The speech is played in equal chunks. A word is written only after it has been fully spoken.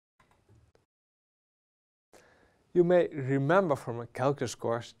You may remember from a calculus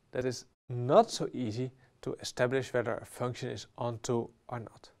course that it's not so easy to establish whether a function is onto or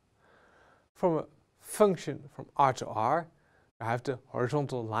not. From a function from R to R, you have the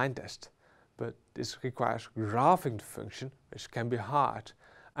horizontal line test, but this requires graphing the function, which can be hard.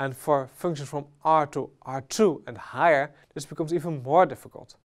 And for functions from R to R2 and higher, this becomes even more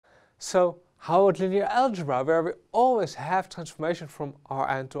difficult. So how about linear algebra, where we always have transformation from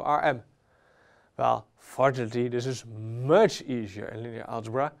Rn to Rm? Well, fortunately, this is much easier in linear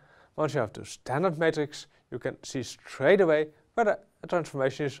algebra. Once you have the standard matrix, you can see straight away whether a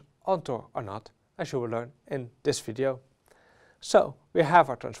transformation is onto or not, as you will learn in this video. So, we have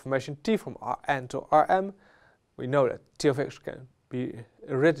our transformation T from Rn to Rm. We know that T of x can be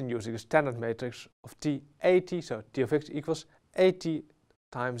written using the standard matrix of T at, so T of x equals at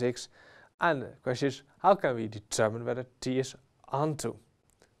times x. And the question is, how can we determine whether T is onto?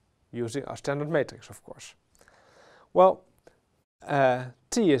 Using our standard matrix, of course. Well,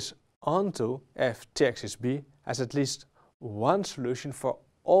 T is onto if Tx is B has at least one solution for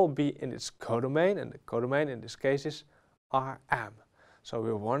all B in its codomain, and the codomain in this case is Rm. So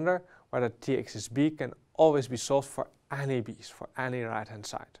we wonder whether Tx is B can always be solved for any B's, for any right-hand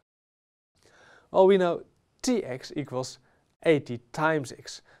side. Well, we know Tx equals at times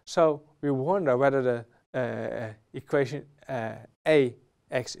x. So we wonder whether the equation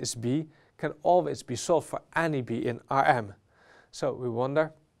Ax is B can always be solved for any B in Rm. So we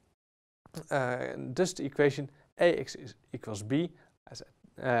wonder, does the equation Ax equals B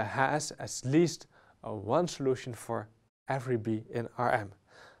has at least one solution for every B in Rm.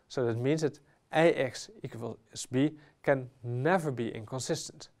 So that means that Ax equals B can never be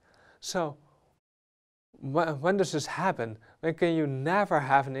inconsistent. So when does this happen? When can you never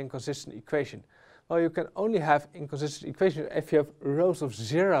have an inconsistent equation? Well, you can only have inconsistent equations if you have rows of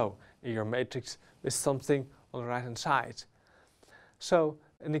 0 in your matrix with something on the right hand side. So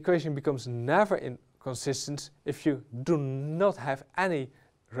an equation becomes never inconsistent if you do not have any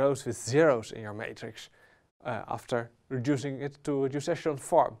rows with zeros in your matrix after reducing it to reduced echelon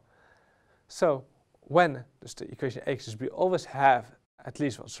form. So when does the equation Ax is B always have at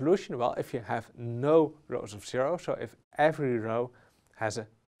least one solution? Well, if you have no rows of 0, so if every row has a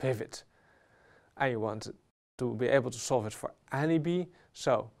pivot, and you want to be able to solve it for any B.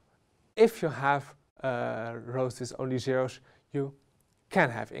 So if you have rows with only zeros, you can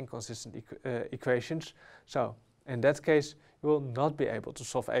have inconsistent equations. So in that case, you will not be able to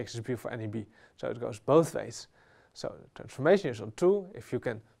solve Ax is B for any B. So it goes both ways. So the transformation is on 2 if you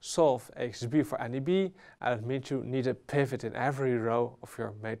can solve Ax is B for any B, and it means you need a pivot in every row of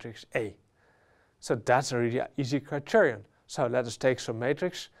your matrix A. So that's a really easy criterion. So let us take some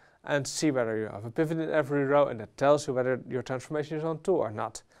matrix and see whether you have a pivot in every row, and that tells you whether your transformation is on 2 or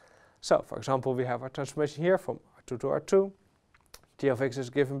not. So, for example, we have our transformation here from R2 to R2. T of x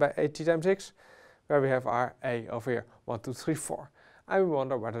is given by at times x, where we have our A over here, 1, 2, 3, 4. And we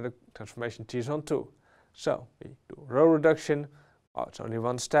wonder whether the transformation T is on 2. So, we do row reduction. Oh, it's only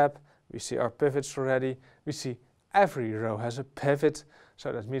one step. We see our pivots already. We see every row has a pivot.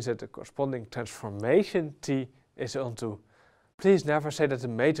 So that means that the corresponding transformation T is on 2. Please never say that the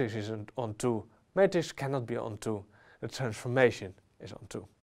matrix is on 2. Matrix cannot be on 2. The transformation is on 2.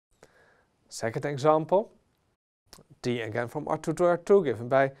 Second example, T again from R2 to R2 given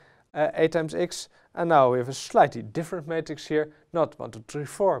by A times x. And now we have a slightly different matrix here, not 1, 2, 3,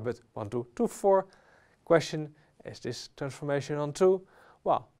 4, but 1, 2, 2, 4. Question, is this transformation on 2?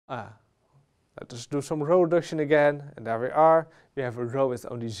 Well, let us do some row reduction again, and there we are. We have a row with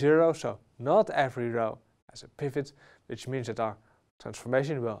only 0, so not every row has a pivot, which means that our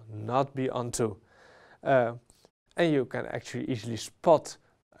transformation will not be on 2. And you can actually easily spot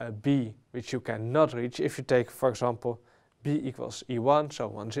B, which you cannot reach. If you take, for example, B equals E1, so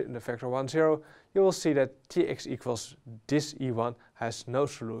the vector 1, 0, you will see that Tx equals this E1 has no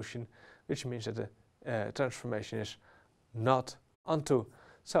solution, which means that the transformation is not on 2.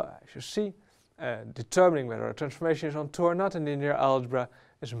 So as you see, determining whether a transformation is on 2 or not in linear algebra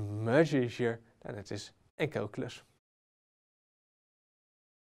is much easier than it is in calculus.